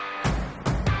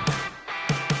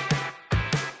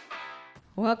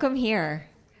Welcome here.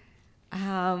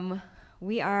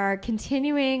 We are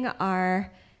continuing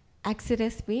our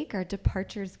Exodus week, our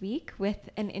Departures week, with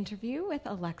an interview with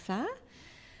Alexa.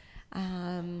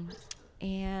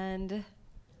 And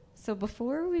so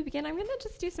before we begin, I'm going to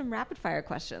just do some rapid fire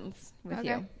questions with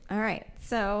you. All right.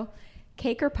 So,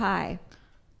 cake or pie?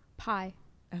 Pie.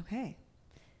 Okay.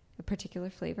 A particular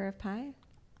flavor of pie?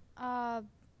 I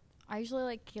usually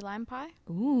like key lime pie.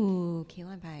 Ooh, key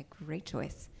lime pie. Great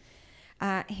choice.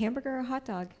 Hamburger or hot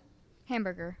dog?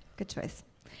 Hamburger. Good choice.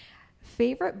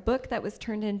 Favorite book that was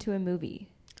turned into a movie?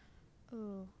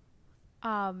 Ooh.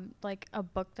 Like a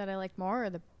book that I like more,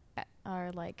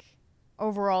 or like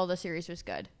overall the series was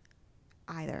good.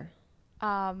 Either.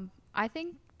 I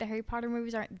think the Harry Potter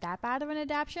movies aren't that bad of an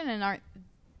adaptation and aren't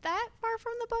that far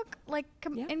from the book, like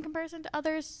in comparison to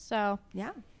others. So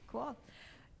yeah, cool.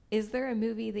 Is there a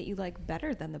movie that you like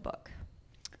better than the book?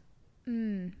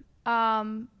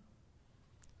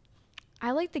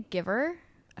 I like The Giver.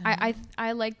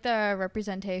 I like the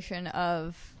representation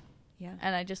of,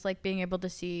 and I just like being able to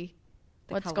see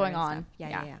what's going on.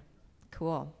 Yeah.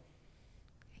 Cool.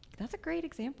 That's a great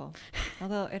example.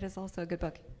 Although it is also a good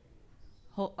book.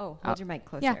 Hold your mic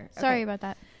closer. Yeah, sorry about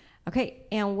that. Okay,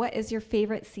 and what is your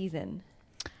favorite season?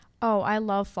 Oh, I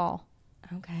love fall.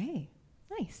 Okay,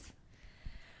 nice.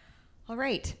 All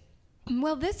right.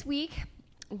 Well, this week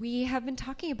we have been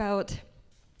talking about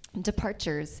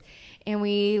departures, and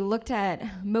we looked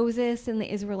at Moses and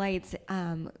the Israelites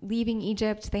leaving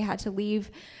Egypt. They had to leave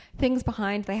things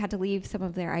behind. They had to leave some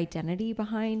of their identity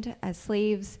behind as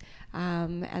slaves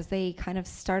as they kind of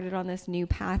started on this new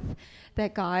path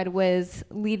that God was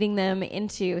leading them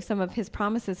into, some of his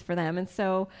promises for them. And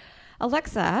so,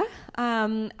 Alexa,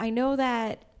 I know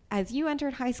that as you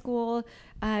entered high school,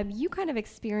 you kind of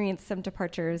experienced some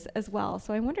departures as well.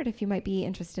 So I wondered if you might be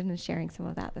interested in sharing some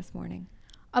of that this morning.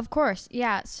 Of course,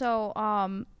 yeah. So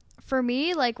for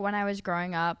me, like when I was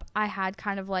growing up, I had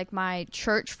kind of like my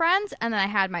church friends and then I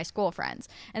had my school friends.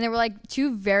 And they were like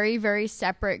two very, very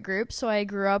separate groups. So I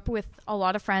grew up with a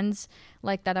lot of friends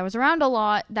like that I was around a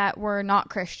lot that were not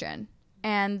Christian.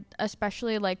 And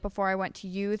especially like before I went to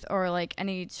youth or like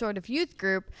any sort of youth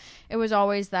group, it was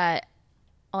always that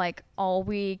like all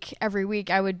week, every week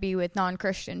I would be with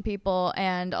non-Christian people,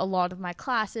 and a lot of my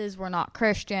classes were not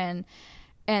Christian.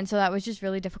 And so that was just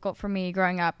really difficult for me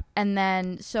growing up. And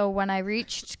then so when I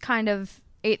reached kind of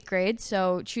 8th grade,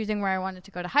 so choosing where I wanted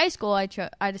to go to high school, I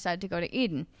decided to go to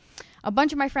Eden. A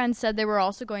bunch of my friends said they were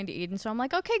also going to Eden. So I'm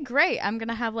like, okay, great. I'm going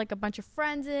to have like a bunch of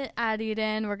friends at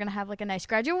Eden. We're going to have like a nice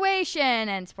graduation.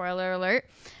 And spoiler alert,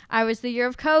 I was the year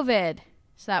of COVID.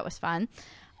 So that was fun.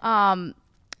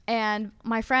 And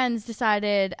my friends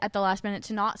decided at the last minute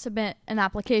to not submit an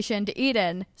application to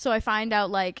Eden. So I find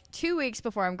out like 2 weeks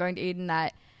before I'm going to Eden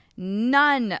that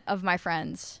none of my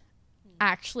friends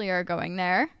actually are going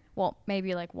there. Well,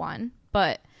 maybe like one,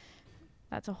 but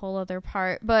that's a whole other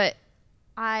part. But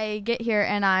I get here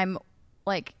and I'm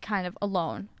like kind of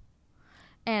alone.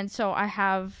 And so I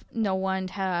have no one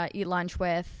to eat lunch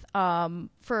with.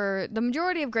 For the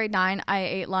majority of grade 9, I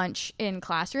ate lunch in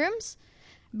classrooms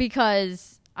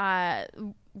because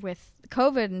with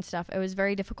COVID and stuff, it was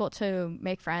very difficult to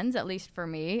make friends, at least for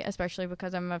me, especially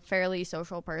because I'm a fairly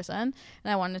social person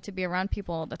and I wanted to be around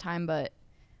people all the time. But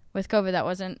with COVID, that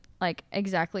wasn't like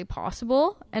exactly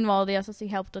possible. And while the SLC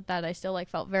helped with that, I still like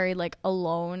felt very like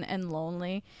alone and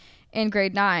lonely in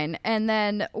grade 9. And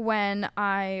then when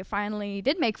I finally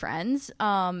did make friends,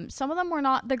 some of them were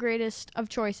not the greatest of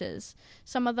choices.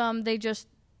 Some of them, they just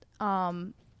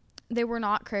they were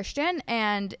not Christian,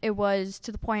 and it was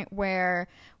to the point where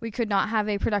we could not have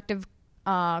a productive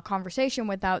conversation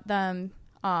without them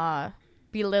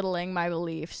belittling my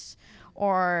beliefs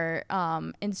or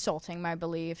insulting my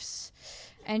beliefs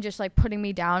and just like putting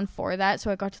me down for that. So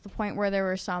it got to the point where there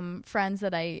were some friends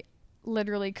that I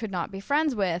literally could not be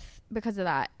friends with because of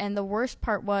that. And the worst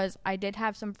part was I did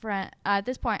have some at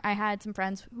this point I had some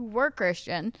friends who were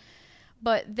Christian,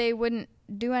 but they wouldn't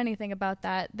do anything about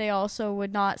that. They also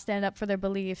would not stand up for their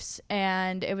beliefs,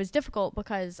 and it was difficult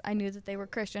because I knew that they were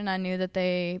Christian. I knew that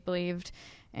they believed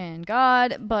in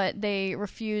God, but they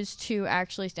refused to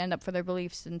actually stand up for their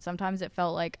beliefs, and sometimes it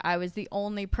felt like I was the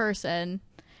only person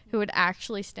who would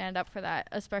actually stand up for that,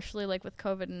 especially like with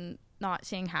COVID and not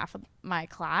seeing half of my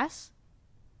class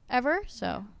ever.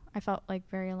 So I felt like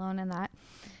very alone in that.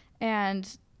 And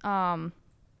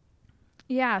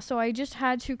yeah, so I just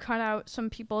had to cut out some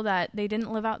people that they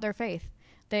didn't live out their faith.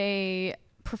 They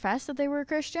professed that they were a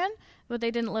Christian, but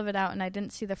they didn't live it out, and I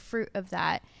didn't see the fruit of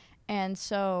that. And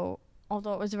so,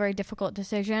 although it was a very difficult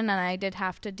decision, and I did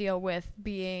have to deal with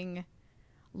being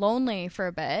lonely for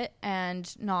a bit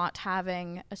and not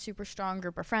having a super strong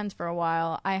group of friends for a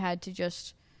while, I had to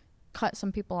just cut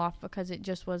some people off because it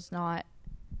just was not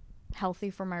healthy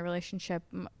for my relationship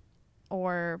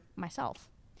or myself.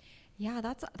 Yeah,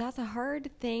 that's a hard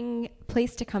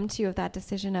place to come to, of that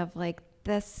decision of like,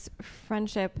 this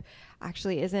friendship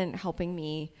actually isn't helping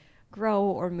me grow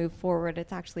or move forward.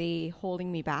 It's actually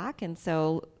holding me back. And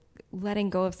so letting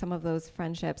go of some of those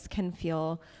friendships can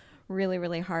feel really,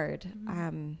 really hard.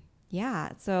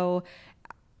 So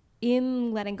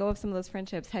in letting go of some of those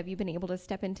friendships, have you been able to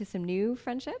step into some new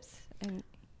friendships? And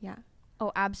yeah.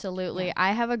 Oh, absolutely. Yeah.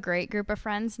 I have a great group of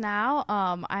friends now.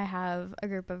 I have a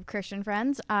group of Christian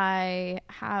friends. I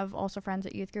have also friends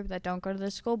at youth group that don't go to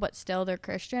this school, but still they're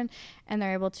Christian, and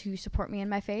they're able to support me in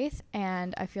my faith.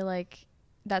 And I feel like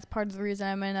that's part of the reason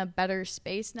I'm in a better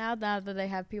space now that I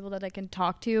have people that I can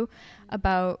talk to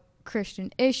about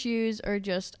Christian issues, or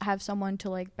just have someone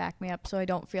to like back me up so I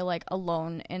don't feel like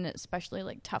alone in especially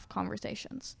like tough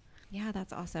conversations. Yeah,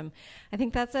 that's awesome. I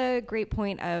think that's a great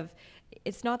point of,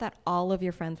 it's not that all of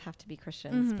your friends have to be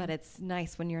Christians, but it's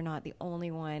nice when you're not the only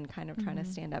one kind of trying to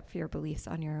stand up for your beliefs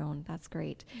on your own. That's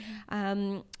great.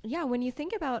 When you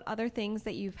think about other things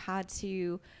that you've had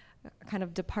to kind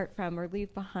of depart from or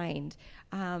leave behind,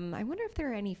 I wonder if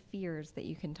there are any fears that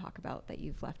you can talk about that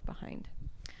you've left behind.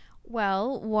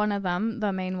 Well, one of them,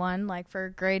 the main one, like for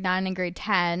grade 9 and grade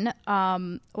 10,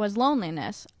 was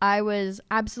loneliness. I was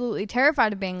absolutely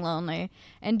terrified of being lonely.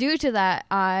 And due to that,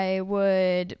 I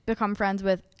would become friends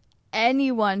with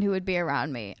anyone who would be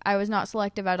around me. I was not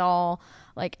selective at all.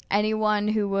 Like anyone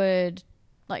who would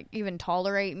like even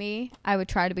tolerate me, I would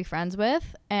try to be friends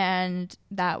with, and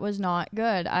that was not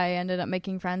good. I ended up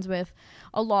making friends with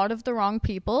a lot of the wrong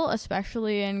people,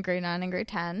 especially in grade 9 and grade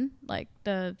 10, like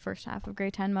the first half of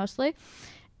grade 10 mostly.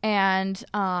 And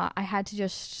I had to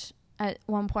just at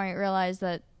one point realize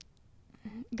that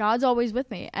God's always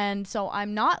with me, and so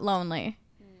I'm not lonely.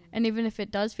 And even if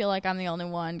it does feel like I'm the only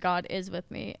one, God is with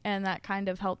me. And that kind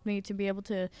of helped me to be able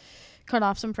to cut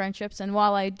off some friendships. And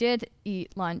while I did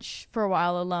eat lunch for a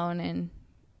while alone in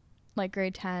like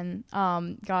grade 10,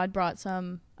 God brought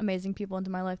some amazing people into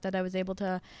my life that I was able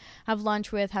to have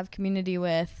lunch with, have community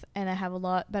with, and I have a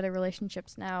lot better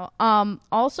relationships now.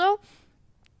 Also,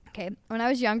 okay, when I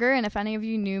was younger, and if any of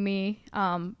you knew me,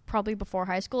 probably before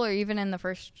high school or even in the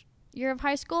first year of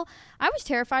high school, I was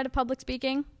terrified of public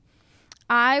speaking.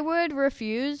 I would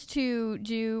refuse to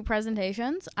do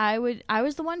presentations. I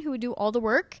was the one who would do all the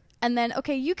work, and then,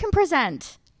 okay, you can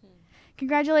present.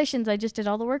 Congratulations, I just did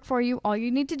all the work for you. All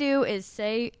you need to do is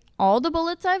say all the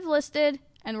bullets I've listed,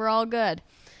 and we're all good.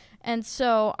 And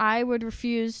so I would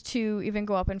refuse to even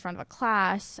go up in front of a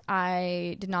class.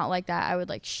 I did not like that. I would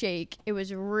like shake. It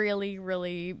was really,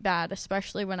 really bad,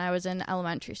 especially when I was in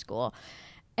elementary school.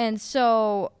 And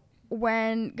so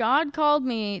when God called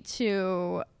me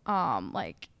to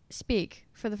speak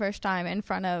for the first time in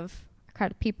front of a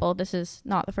crowd of people, this is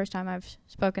not the first time I've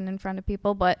spoken in front of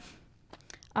people, but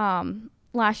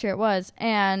last year it was,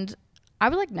 and I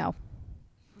was like, no.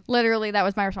 Literally, that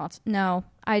was my response. No,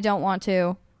 I don't want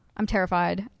to. I'm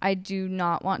terrified. I do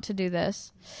not want to do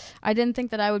this. I didn't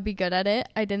think that I would be good at it.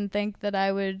 I didn't think that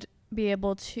I would be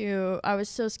able to. I was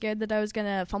so scared that I was going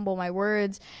to fumble my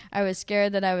words. I was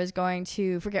scared that I was going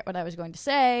to forget what I was going to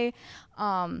say.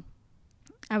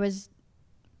 I was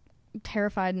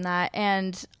terrified in that,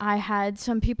 and I had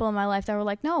some people in my life that were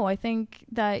like, no, I think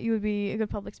that you would be a good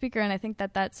public speaker, and I think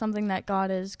that that's something that God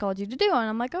has called you to do. And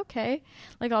I'm like, okay,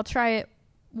 like I'll try it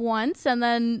once, and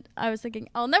then I was thinking,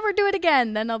 I'll never do it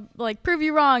again, then I'll like prove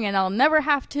you wrong and I'll never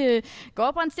have to go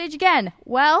up on stage again.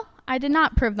 Well, I did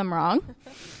not prove them wrong.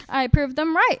 I proved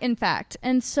them right, in fact.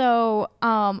 And so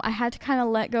I had to kind of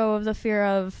let go of the fear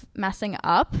of messing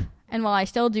up, and while I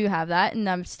still do have that, and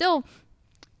I'm still,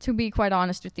 to be quite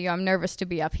honest with you, I'm nervous to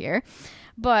be up here,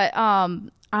 but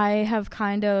I have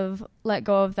kind of let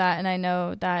go of that, and I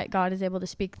know that God is able to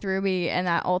speak through me, and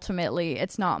that ultimately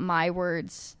it's not my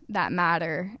words that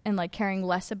matter, and like caring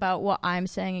less about what I'm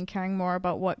saying and caring more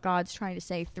about what God's trying to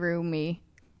say through me.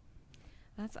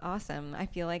 That's awesome. I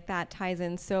feel like that ties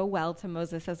in so well to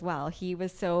Moses as well. He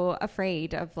was so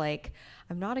afraid of like,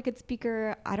 I'm not a good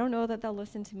speaker. I don't know that they'll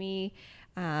listen to me.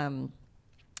 And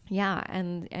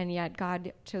yet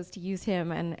God chose to use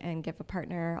him and give a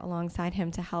partner alongside him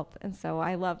to help. And so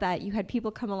I love that you had people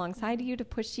come alongside you to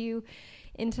push you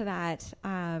into that.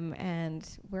 And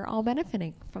we're all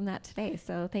benefiting from that today.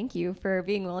 So thank you for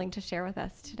being willing to share with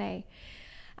us today.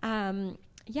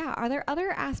 Are there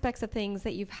other aspects of things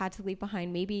that you've had to leave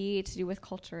behind, maybe to do with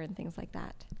culture and things like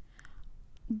that?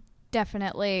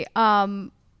 Definitely.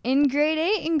 in grade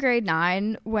 8 and grade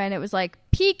 9, when it was like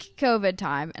peak COVID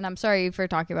time, and I'm sorry for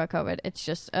talking about COVID, it's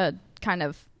just a kind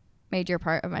of major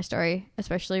part of my story,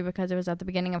 especially because it was at the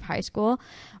beginning of high school.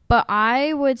 But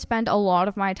I would spend a lot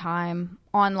of my time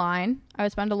online. I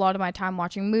would spend a lot of my time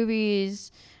watching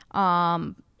movies,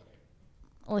 listening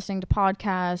to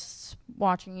podcasts,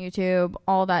 watching YouTube,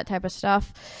 all that type of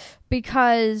stuff,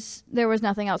 because there was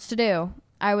nothing else to do.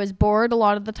 I was bored a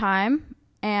lot of the time,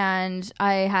 and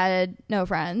I had no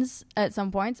friends at some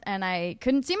points, and I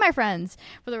couldn't see my friends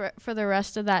for the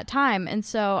rest of that time. And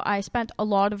so I spent a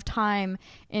lot of time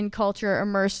in culture,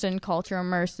 immersed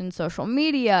in social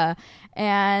media,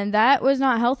 and that was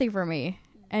not healthy for me.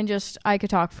 And just, I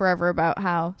could talk forever about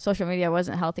how social media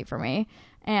wasn't healthy for me,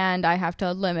 and I have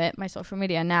to limit my social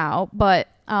media now. But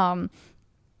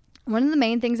one of the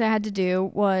main things I had to do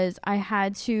was I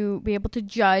had to be able to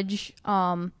judge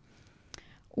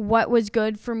what was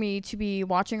good for me to be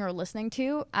watching or listening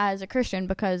to as a Christian,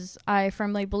 because I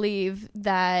firmly believe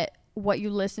that what you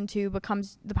listen to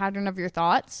becomes the pattern of your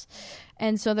thoughts.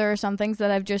 And so there are some things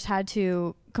that I've just had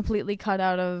to completely cut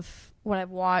out of what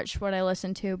I've watched, what I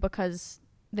listen to, because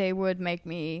they would make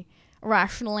me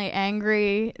rationally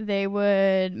angry. They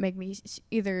would make me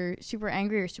either super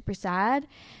angry or super sad.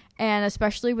 And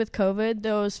especially with COVID,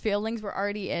 those feelings were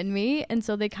already in me. And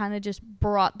so they kind of just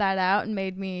brought that out and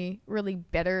made me really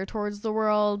bitter towards the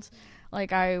world.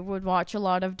 Like, I would watch a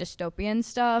lot of dystopian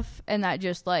stuff, and that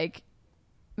just, like,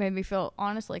 made me feel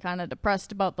honestly kind of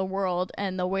depressed about the world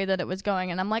and the way that it was going.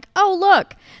 And I'm like, oh,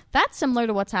 look, that's similar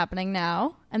to what's happening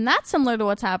now. And that's similar to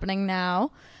what's happening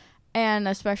now. And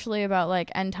especially about,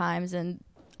 like, end times. And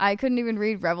I couldn't even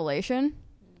read Revelation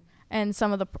and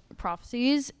some of the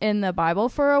prophecies in the Bible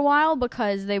for a while,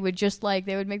 because they would just, like,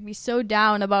 they would make me so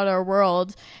down about our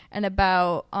world and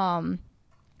about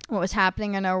what was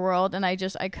happening in our world. And I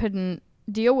couldn't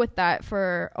deal with that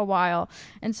for a while.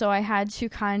 And so I had to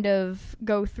kind of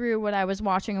go through what I was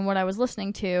watching and what I was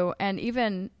listening to. And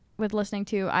even with listening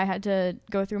to, I had to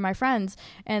go through my friends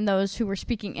and those who were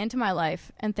speaking into my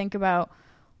life and think about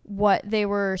what they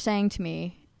were saying to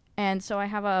me. And so I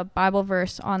have a Bible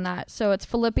verse on that. So it's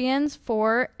Philippians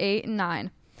 4:8-9.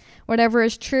 Whatever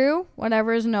is true,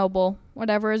 whatever is noble,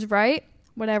 whatever is right,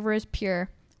 whatever is pure,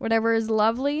 whatever is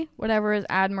lovely, whatever is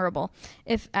admirable.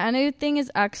 If anything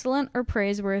is excellent or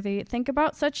praiseworthy, think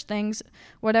about such things.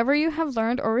 Whatever you have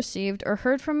learned or received or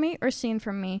heard from me or seen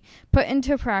from me, put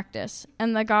into practice,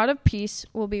 and the God of peace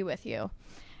will be with you.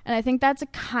 And I think that's a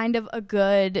kind of a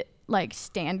good, like,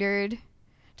 standard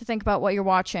to think about what you're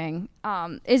watching.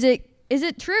 Is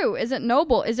it true? Is it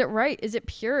noble? Is it right? Is it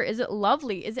pure? Is it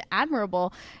lovely? Is it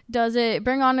admirable? Does it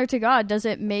bring honor to God? Does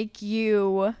it make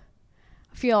you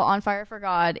feel on fire for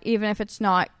God, even if it's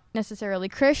not necessarily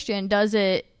Christian? Does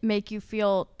it make you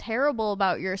feel terrible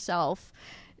about yourself?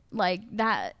 Like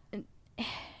that,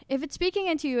 if it's speaking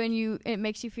into you and it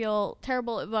makes you feel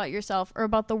terrible about yourself or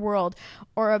about the world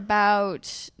or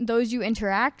about those you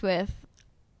interact with,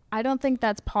 I don't think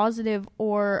that's positive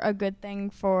or a good thing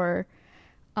for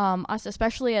us,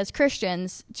 especially as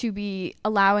Christians, to be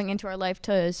allowing into our life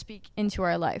to speak into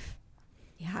our life.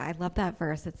 Yeah, I love that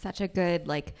verse. It's such a good,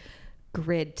 like,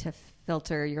 grid to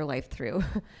filter your life through.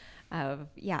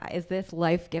 Is this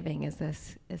life-giving? Is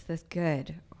this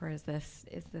good? Or is this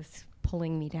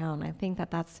pulling me down? I think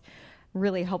that's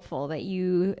really helpful that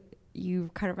you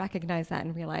kind of recognize that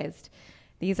and realized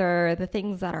these are the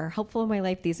things that are helpful in my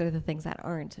life. These are the things that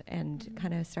aren't, and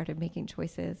kind of started making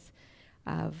choices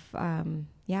of,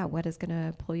 what is going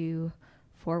to pull you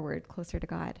forward closer to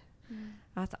God.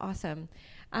 That's awesome.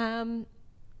 Do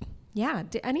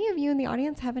any of you in the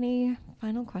audience have any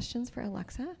final questions for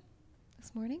Alexa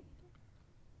this morning?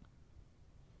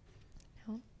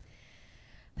 No?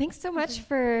 Thanks so much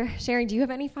for sharing. Do you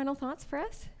have any final thoughts for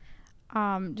us?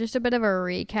 Just a bit of a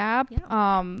recap.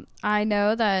 Yeah. I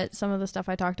know that some of the stuff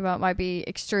I talked about might be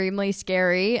extremely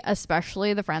scary,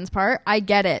 especially the friends part. I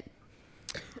get it.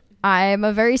 I'm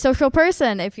a very social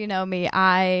person, if you know me.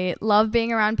 I love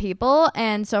being around people.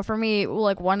 And so for me,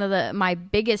 like, one of my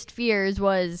biggest fears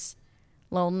was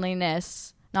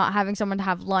loneliness, not having someone to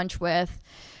have lunch with.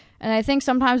 And I think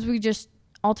sometimes we just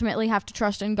ultimately have to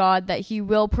trust in God that He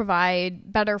will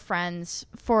provide better friends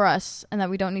for us, and that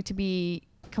we don't need to be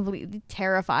completely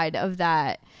terrified of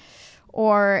that.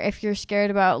 Or if you're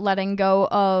scared about letting go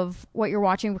of what you're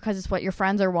watching because it's what your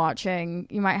friends are watching,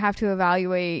 you might have to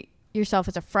evaluate yourself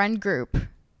as a friend group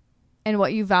and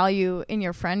what you value in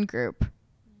your friend group.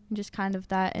 And just kind of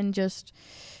that, and just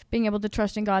being able to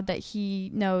trust in God that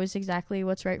He knows exactly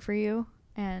what's right for you,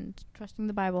 and trusting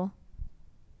the Bible.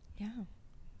 Yeah.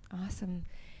 Awesome.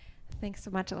 Thanks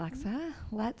so much, Alexa.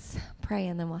 Let's pray,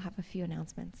 and then we'll have a few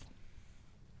announcements.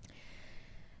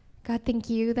 God, thank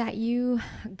you that you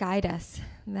guide us,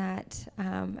 that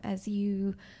as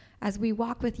we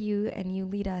walk with you and you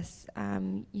lead us,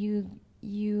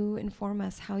 you inform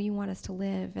us how you want us to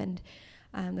live, and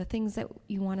the things that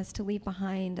you want us to leave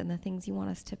behind and the things you want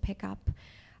us to pick up,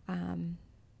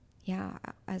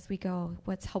 as we go,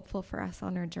 what's helpful for us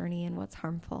on our journey and what's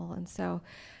harmful. And so,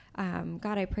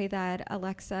 God, I pray that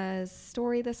Alexa's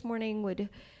story this morning would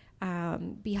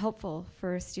be helpful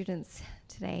for students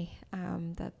today,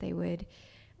 that they would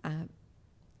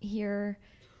hear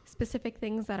specific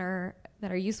things that are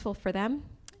useful for them,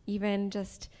 even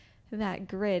just that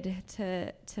grid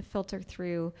to filter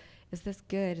through, is this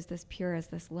good, is this pure, is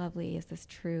this lovely, is this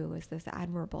true, is this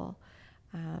admirable,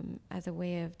 as a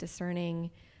way of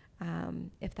discerning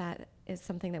if that is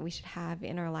something that we should have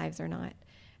in our lives or not.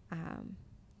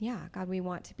 God, we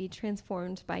want to be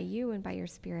transformed by you and by your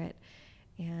Spirit,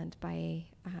 and by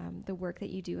the work that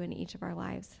you do in each of our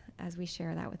lives as we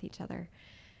share that with each other.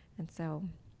 And so,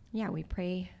 we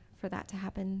pray for that to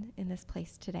happen in this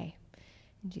place today.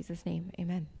 In Jesus' name,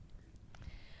 amen.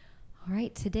 All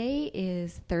right, today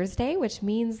is Thursday, which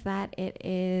means that it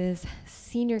is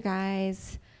Senior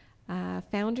Guys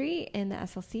Foundry in the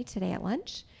SLC today at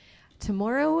lunch.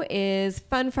 Tomorrow is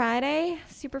Fun Friday,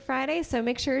 Super Friday, so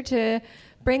make sure to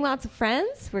bring lots of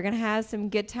friends. We're going to have some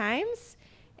good times.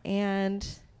 And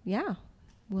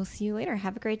we'll see you later.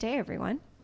 Have a great day, everyone.